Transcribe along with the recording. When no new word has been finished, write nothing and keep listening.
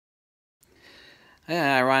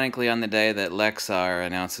Yeah, ironically, on the day that Lexar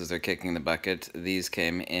announces they're kicking the bucket, these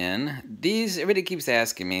came in. These, everybody keeps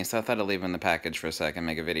asking me, so I thought I'd leave them in the package for a second,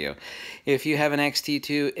 make a video. If you have an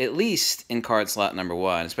X-T2, at least in card slot number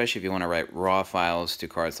 1, especially if you want to write RAW files to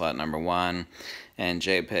card slot number 1, and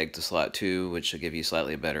JPEG to slot 2, which will give you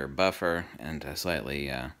slightly better buffer, and a slightly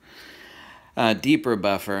deeper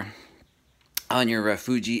buffer. On your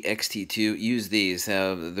Fuji X-T2, use these.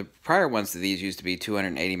 The prior ones to these used to be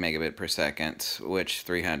 280 megabit per second, which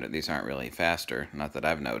 300. These aren't really faster, not that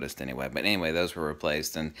I've noticed anyway. But anyway, those were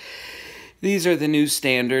replaced, and these are the new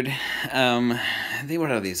standard.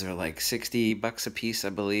 What are these? They're like 60 bucks a piece,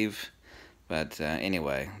 I believe. But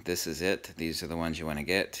anyway, this is it. These are the ones you want to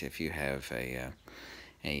get if you have a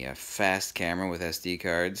fast camera with SD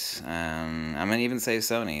cards. I'm going to even say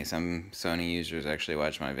Sony. Some Sony users actually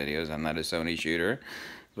watch my videos. I'm not a Sony shooter,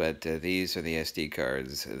 but these are the SD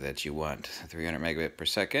cards that you want. 300 megabit per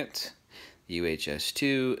second,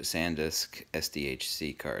 UHS-2, SanDisk,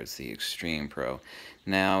 SDHC cards, the X-Treme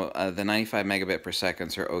Now, the 95 megabit per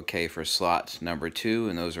seconds are okay for slot number 2,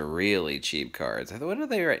 and those are really cheap cards. What are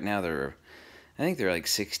they right now? I think they're like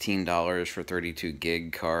 $16 for 32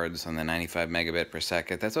 gig cards on the 95 megabit per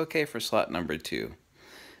second. That's okay for slot number 2.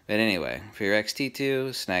 But anyway, for your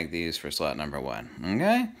X-T2, snag these for slot number 1.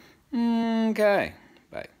 Okay? Okay.